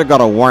this to jail. character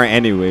got a warrant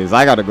anyways.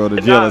 I gotta go to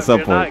jail at some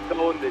You're point. not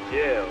going to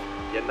jail.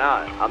 You're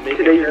not. I'm making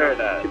Today sure you're of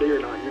not. that. Today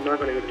you're not. You're not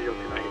gonna go to jail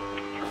tonight.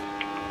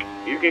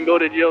 You can go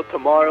to jail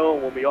tomorrow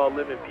when we all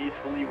living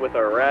peacefully with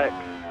our racks.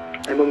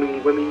 And when we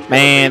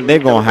Man, they're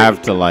gonna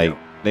have to like,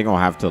 They're gonna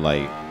have to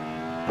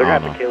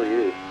kill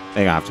you.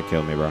 They're gonna have to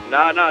kill me, bro.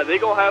 Nah, they're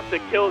gonna have to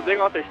kill. They're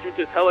gonna have to shoot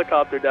this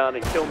helicopter down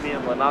and kill me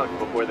and Lennox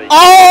before they.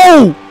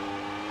 Oh!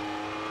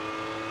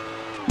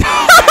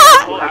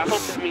 I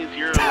hope that means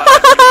you're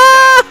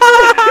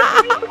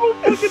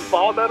Fucking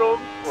bomb at him.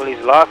 Well,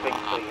 he's laughing.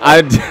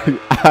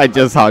 I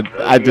just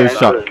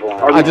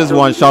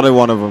one-shotted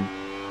one of them.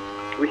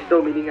 We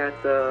still meeting at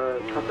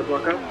the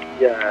Casablanca?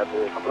 Yeah,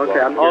 Okay,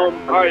 I'm here.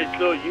 Alright,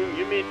 so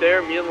you meet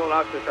there. Me and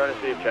Lennox are trying to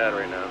save Chad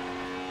right now.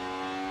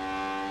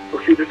 Oh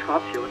shoot, there's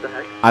cops here. What the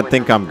heck? I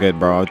think I'm good,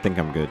 bro. I think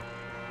I'm good.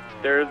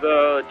 There's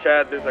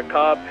Chad. There's a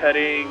cop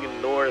heading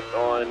north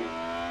on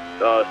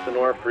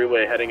Sonora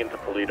Freeway, heading into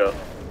Toledo.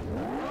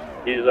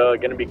 He's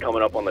gonna be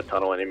coming up on the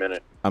tunnel any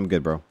minute. I'm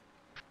good, bro.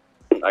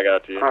 I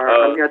got you.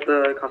 I'm here at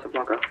the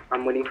Casablanca.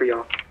 I'm waiting for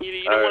y'all.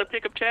 You don't want to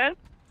pick up Chad?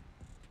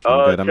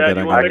 I'm good. Chad,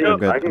 you wanna pick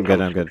up? I'm good.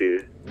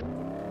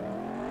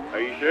 Are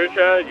you sure,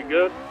 Chad? You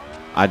good?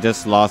 I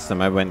just lost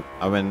him. I went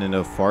in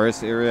the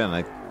forest area and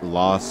I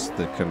lost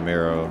the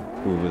Camaro,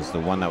 who was the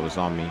one that was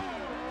on me.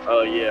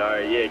 Oh yeah,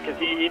 alright, yeah, cause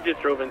he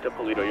just drove into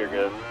Toledo. You're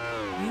good.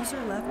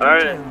 User left.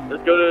 Alright,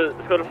 let's go to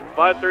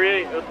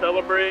 538. Let's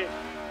celebrate.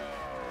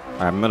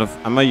 Alright, I'm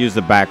gonna use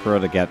the back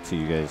road to get to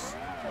you guys.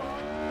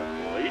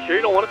 Well, you sure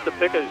you don't want us to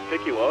pick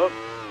you up?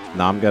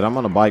 Nah, I'm good. I'm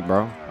on a bike,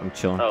 bro. I'm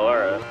chilling. Oh,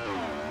 alright.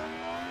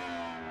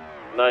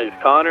 Nice.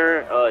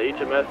 Connor,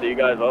 HMS, are you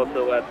guys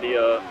also at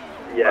the,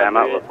 Yeah, I'm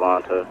at Los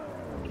Santos.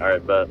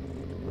 Alright, bet.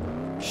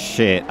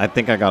 Shit, I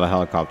think I got a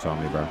helicopter on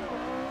me, bro.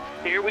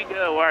 Here we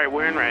go. All right,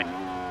 we're in right.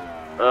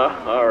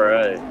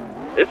 Alright.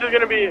 This is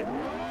gonna be...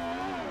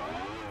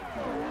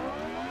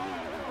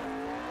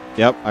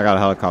 Yep, I got a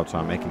helicopter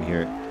on me. I can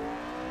hear it.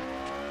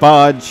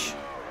 Fudge!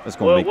 Let's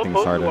go make things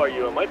harder. What post are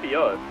you? It might be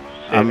us.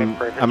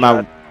 I'm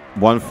at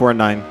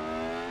 149.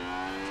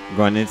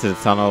 Going into the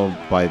tunnel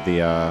by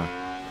the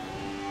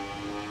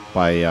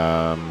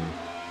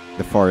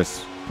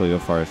forest. Toledo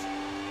Forest.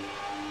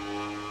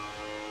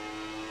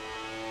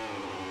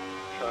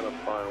 Trying to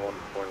find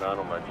 149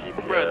 on my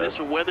GPS. Bro, this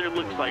weather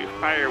looks like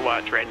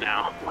Firewatch right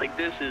now. Like,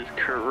 this is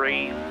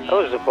crazy.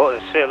 Oh, there's a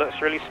boat. It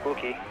looks really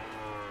spooky.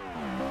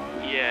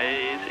 Yeah,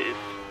 it's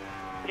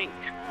pink.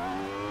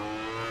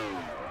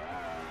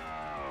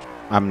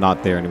 I'm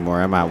not there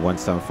anymore. I'm at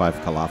 175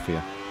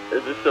 Calafia.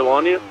 Is this still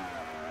on you?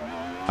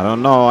 I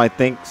don't know. I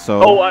think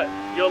so. Oh,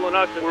 yo,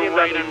 Lennox, it We're seems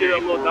right like under you see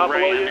that you. little We're dot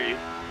below right you? under you.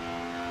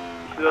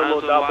 See that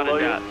little dot below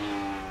you? Dots.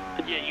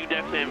 Yeah, you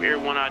definitely have air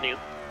one on you.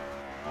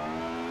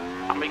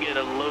 I'm gonna get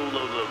a low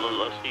so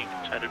you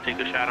can try to take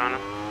a shot on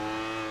him.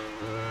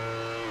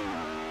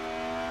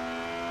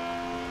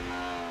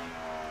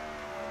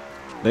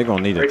 They're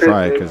gonna need to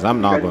try because I'm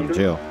not going to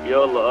jail.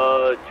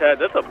 Yo, Chad,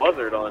 that's a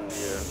buzzard on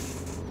you.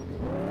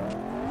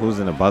 Who's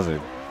in a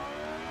buzzard?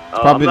 It's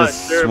probably the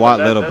SWAT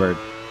little bird.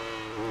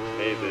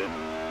 Maybe.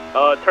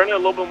 Turn it a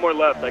little bit more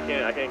left. I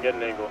can't get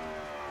an angle.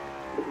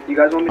 You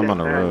guys want me I'm to on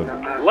the road.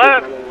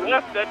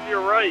 Left, that's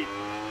your right.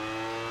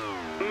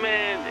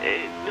 Man,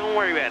 don't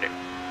worry about it.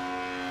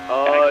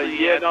 Actually,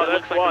 yeah, no, that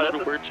that's looks like SWAT. a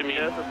little bird to me.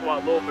 Yeah, that's a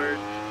SWAT little bird.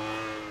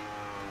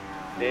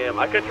 Damn,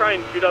 I could try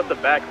and shoot out the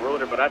back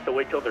rotor, but I have to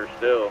wait till they're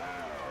still.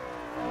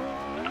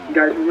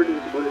 Guys, we were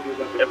just supposed to do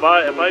that. If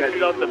I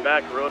shoot out the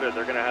back rotor,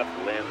 they're gonna have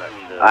to land that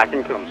shit. I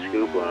can come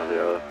scoop one of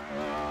the other.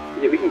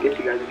 Yeah, we can get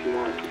you guys if you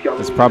want. If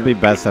It's probably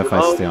best if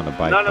I stay on the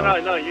bike.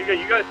 No. You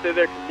guys stay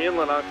there because me and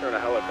Lennox are in a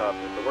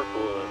helicopter, so we're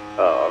cool.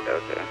 Oh,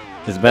 okay.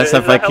 It's best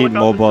if I keep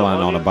mobile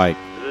and on a bike.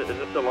 Is it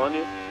still on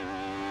you?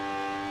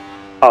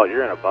 Oh,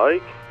 you're in a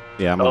bike?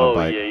 Yeah, I'm on a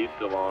bike. Yeah, you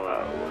still on it.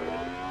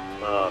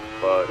 Oh,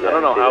 fuck. Yeah, I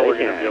don't know how we're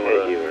gonna be able to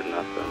hit you or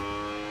nothing.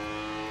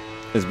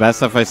 It's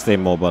best if I stay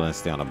mobile and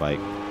stay on a bike.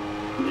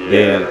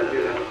 Yeah.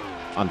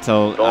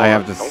 Until I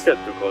have to. Don't get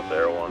too close to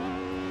Air One.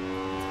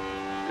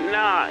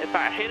 Nah, if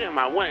I hit him,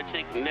 I want to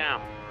take him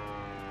down.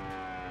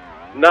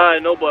 Nah, I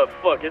know, but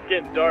fuck, it's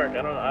getting dark.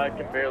 I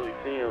can barely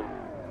see him.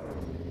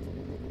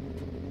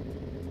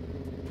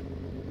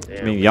 Damn,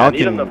 I mean,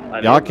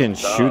 y'all can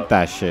shoot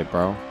that shit,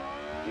 bro.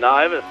 Nah,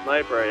 I have a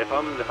sniper. If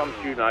I'm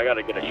shooting, I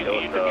gotta get a You kill.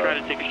 can try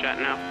to take a shot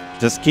now.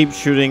 Just keep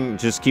shooting.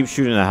 Just keep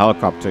shooting a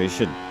helicopter. It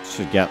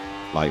should get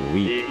like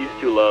weak. He's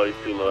too low. He's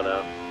too low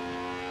now.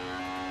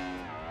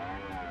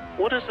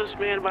 What is this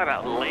man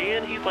about to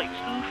land? He's like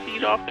 2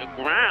 feet off the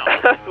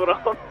ground. That's what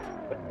I'm.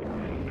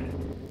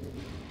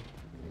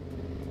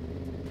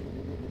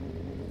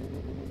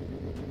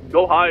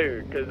 Go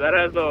higher, cause that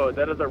has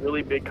a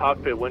really big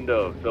cockpit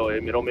window, so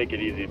it'll make it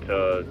easy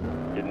to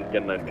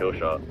get a nice kill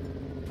shot.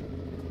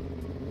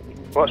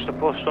 What's the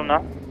post on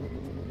now?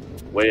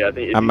 Wait, I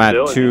think I'm at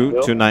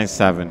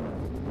 297.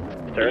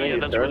 Yeah,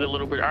 that's where the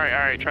little bit. All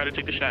right. Try to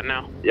take the shot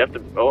now. You have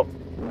to. Oh.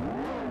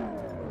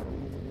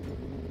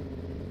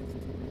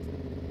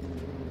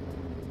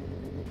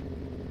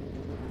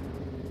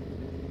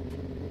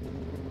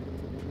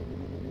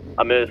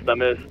 I missed. I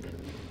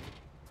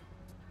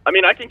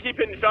mean, I can keep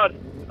hitting shots.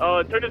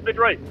 Turn this bitch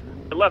right.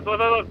 Left.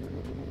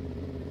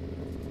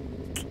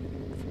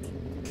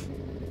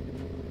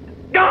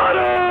 Got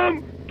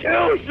him!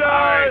 Kill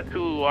shot!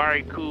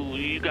 Alright, cool.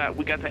 We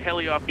got the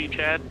heli off you,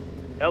 Chad.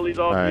 Heli's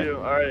off you.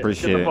 Alright,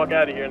 appreciate get the fuck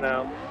out of here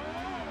now.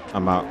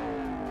 I'm out.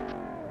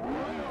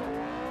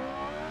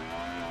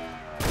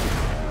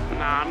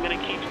 Nah, I'm gonna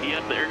keep.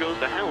 Yep, there goes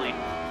the heli.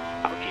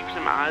 I'll keep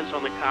some eyes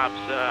on the cops.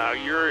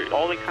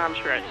 All the cops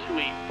are at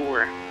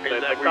 284.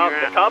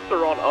 The cops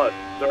are on us.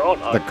 They're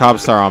on us. The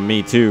cops are on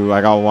me too.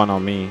 I got one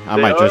on me. I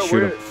might just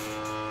shoot him.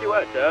 You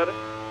at, Chad?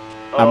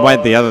 I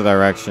went the other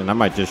direction. I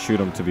might just shoot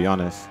him, to be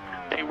honest.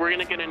 Hey, we're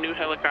gonna get a new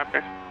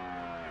helicopter.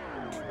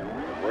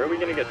 Where are we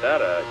gonna get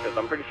that at? Because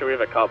I'm pretty sure we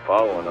have a cop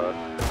following us.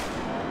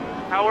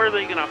 How are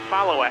they gonna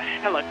follow a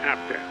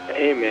helicopter?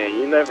 Hey man,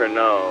 you never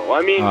know.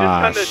 I mean,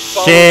 just kind of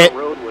follow shit. the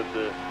road with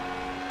it.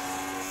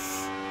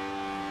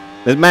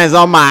 This man's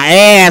on my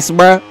ass,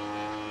 bro.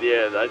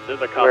 Yeah,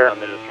 there's a cop down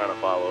there just trying to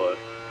follow us.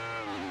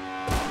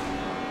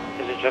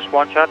 Is it just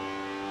one shot?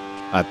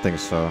 I think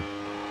so.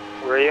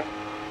 Where are you?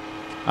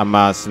 I'm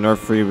Sonora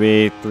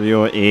Freeway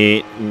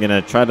 308. I'm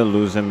gonna try to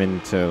lose him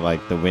into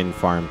like the wind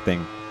farm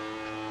thing.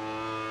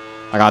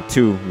 I got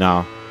 2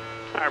 now.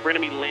 Alright, we're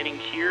gonna be landing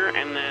here,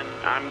 and then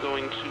I'm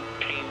going to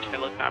change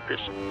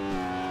helicopters. I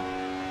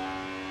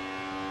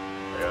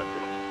got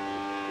you.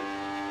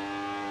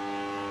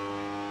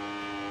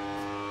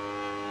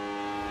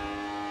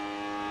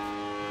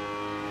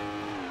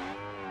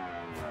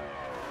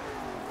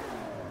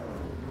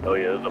 Oh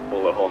yeah, there's a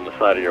bullet hole in the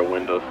side of your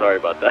window. Sorry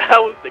about that. That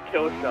was the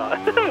kill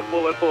shot.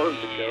 Bullet hole in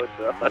the kill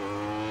shot.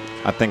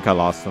 I think I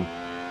lost him.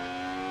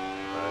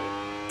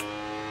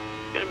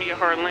 It's gonna be a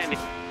hard landing.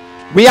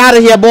 We out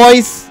of here,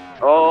 boys.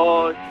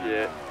 Oh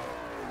shit.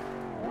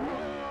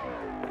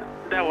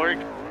 That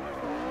worked.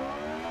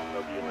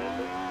 Hope you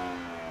landed.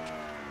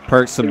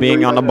 Perks of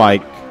being on the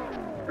bike.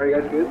 Are you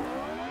guys good?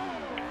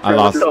 I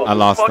lost What the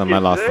him. fuck I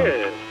is lost him.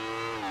 this?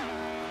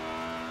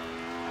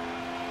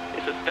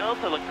 It's a stealth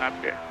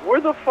helicopter.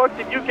 Where the fuck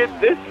did you get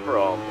this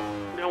from?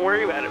 Don't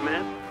worry about it,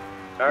 man.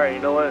 Alright,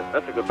 you know what?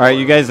 That's a good All right, point.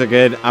 you guys are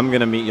good. I'm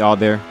gonna meet y'all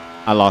there.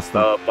 I lost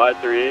him.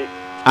 538.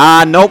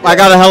 Nope. I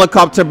got a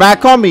helicopter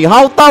back on me.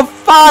 How the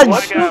fudge? Oh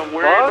my God,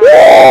 we're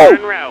Whoa!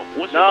 en route.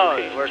 What's the No,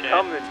 location, we're Chad?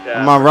 coming, Chad.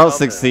 I'm on We're Route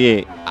coming.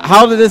 68.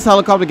 How did this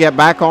helicopter get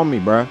back on me,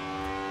 bruh?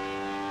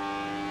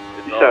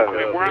 It's all So,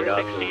 good. We're We got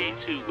on this.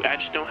 68 too. I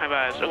just don't have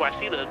eyes. Oh, I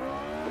see the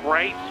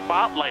bright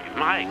spotlight.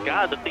 My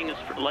God, the thing is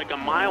like a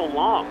mile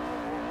long.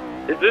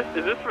 Is this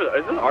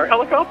our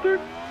helicopter?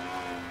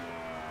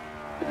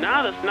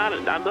 Nah, that's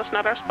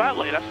not our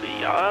spotlight. I see.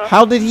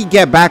 How did he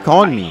get back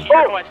on me?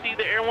 Oh, I see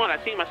the Air One. I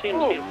see him. I see him.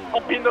 Oh, I see him.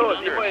 you know,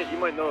 you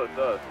might know it's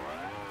us.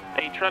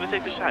 Hey, try to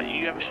take the shot.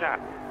 You have a shot.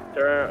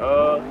 Turn,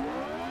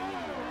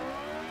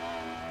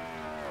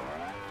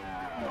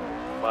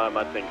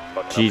 my thing's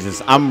fucking up.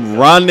 Jesus, I'm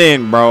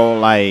running, bro.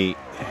 Like,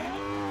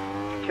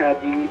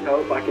 Chad, do you need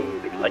help? I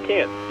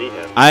can't see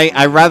him.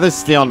 I'd rather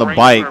stay on the Right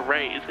bike, or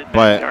right? Is it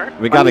but backyard?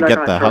 we gotta I'm get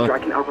not the gonna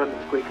charge you. hell. I can outrun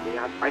this quickly.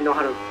 I know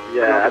how to.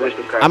 Yeah, I just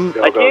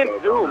I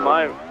can't zoom.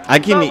 I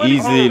can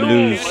easily zoom.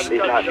 lose. Let's He's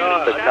got not,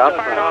 shot. the cops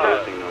Shot. aren't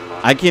noticing no more.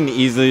 I can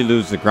easily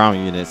lose the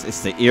ground units.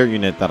 It's the air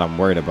unit that I'm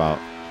worried about.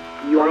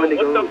 You want me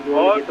to Bro, go? what the You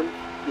want me to fuck? get them?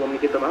 You want me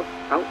to get them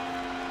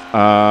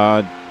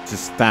out?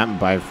 Just stand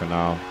by for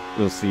now.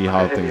 We'll see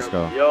how Okay, things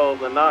go. Yo,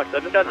 Lennox, I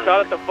just got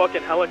shot at the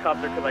fucking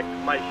helicopter because like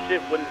my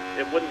shit wouldn't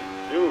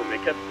zoom.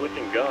 It kept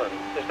switching guns.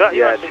 Is that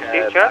you Yeah, on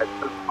 68, Chad?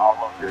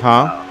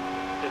 Huh?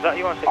 Is that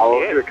you on All of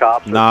 68? your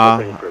cops are Nah,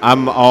 flipping for-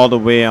 I'm all the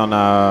way on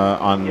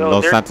Yo,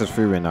 Los there's- Santos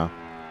freeway now.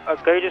 A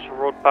guy just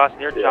rode past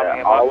near Yeah, jumping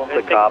him all up. of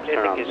the cops I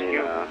turn think on it's me.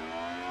 you.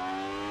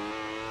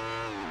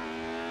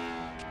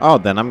 Oh,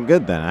 then I'm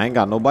good then. I ain't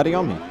got nobody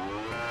on me.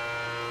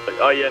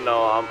 Oh yeah,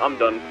 no, I'm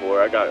done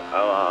for.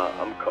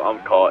 I'm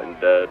caught and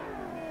dead.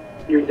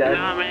 You're dead.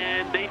 Nah,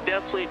 man,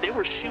 they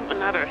were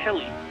shooting at our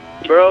heli.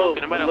 Bro,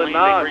 Talking about a landing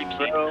Lennox, rape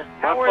scene.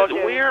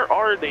 bro. Where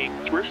are they?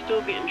 We're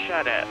still getting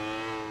shot at.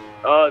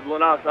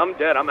 Lennox, I'm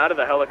dead. I'm out of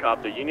the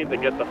helicopter. You need to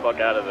get the fuck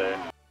out of there.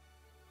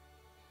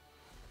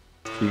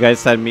 You guys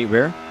said meet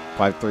where?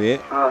 538?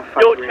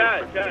 Yo,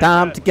 Chad.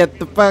 Time to get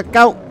the fuck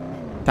out.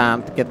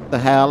 Time to get the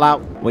hell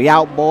out. We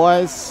out,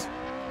 boys.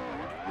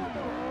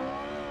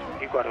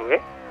 You got away?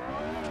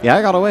 Yeah,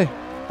 I got away.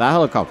 That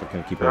helicopter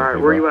can keep up. Alright,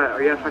 with me, where are bro. you at?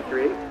 Are you at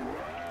 538?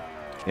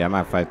 Yeah, I'm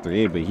at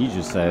 538, but he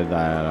just said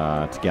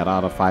that to get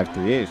out of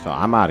 538, so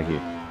I'm out of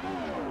here.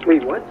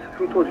 Wait, what?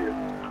 Who told you?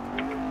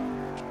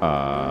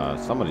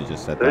 Somebody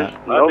just said There's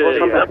that. nobody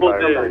Somebody- at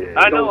somebody- 538.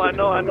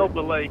 I know,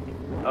 but like,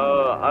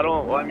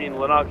 I mean,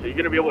 Lennox, are you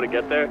gonna be able to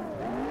get there?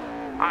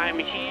 I'm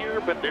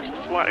here, but there's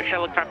a SWAT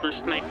helicopter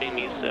sniping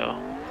me, so.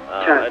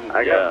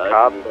 I got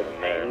cops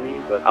in there.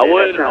 But I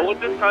would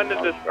they just kind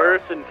of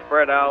disperse and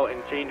spread out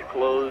and change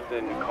clothes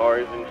and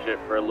cars and shit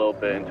for a little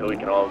bit until we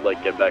can all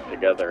like get back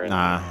together. And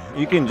Nah,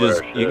 you can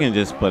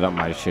just split up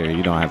my share.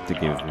 You don't have to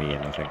give me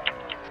anything.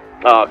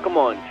 Oh, come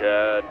on,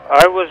 Chad.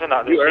 I wasn't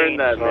at the You scene, earned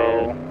that, so...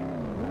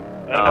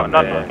 man. No, Oh,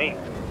 not man. for me.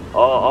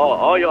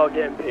 All y'all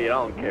getting paid. I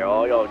don't care.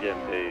 All y'all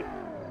getting paid.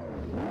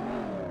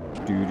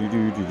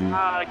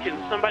 Can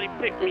somebody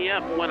pick me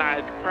up when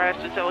I crash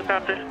this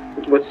helicopter?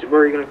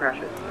 Where are you gonna crash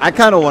it? I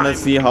kind of want to I'm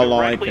see how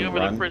long I directly can over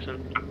the run.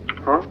 prison.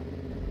 Huh?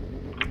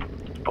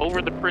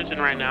 Over the prison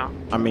right now.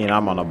 I mean,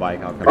 I'm on a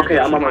bike. How can Okay,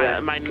 I'm on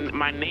my way.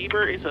 My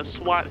neighbor is a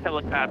SWAT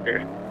helicopter,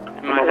 and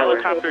my on my way.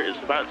 helicopter is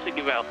about to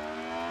give out.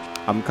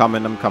 I'm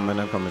coming.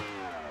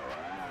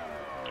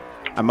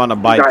 I'm on a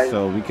bike, Guys,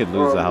 so we could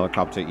lose the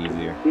helicopter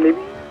easier. Maybe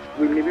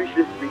we should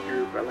just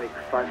regroup at like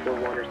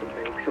 541 or something.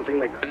 Something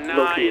like Nah,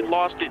 low-key. it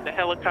lost it. The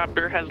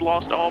helicopter has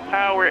lost all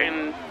power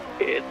and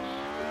it's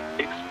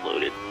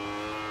exploded.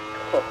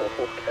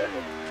 Okay.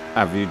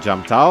 Have you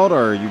jumped out,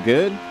 or are you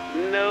good?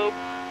 Nope,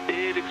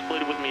 it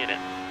exploded with me in it.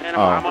 And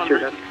Oh. I'm on Sure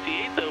Route does.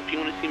 68 though. If you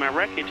want to see my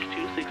wreckage,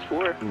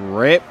 264.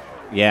 Rip.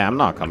 Yeah, I'm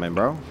not coming,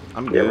 bro.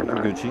 I'm Yeah, good. we're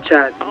I'm not. Gucci.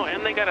 Chad, Oh,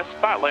 and they got a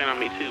spotlight on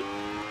me too.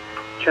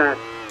 Chad.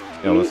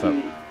 Yo, what's up?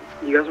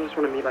 You guys just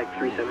want to meet like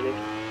 370?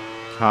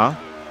 Huh?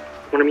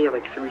 Want to meet at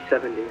like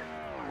 370?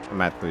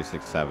 I'm at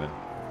 367.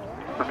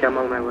 Okay, I'm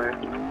on my way.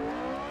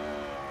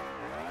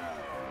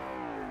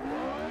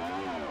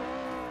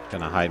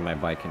 Gonna hide my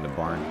bike in the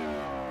barn.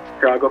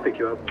 Here, I'll go pick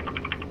you up.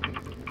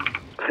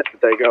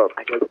 They go.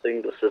 I got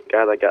seeing this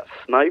guy that got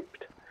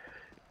sniped.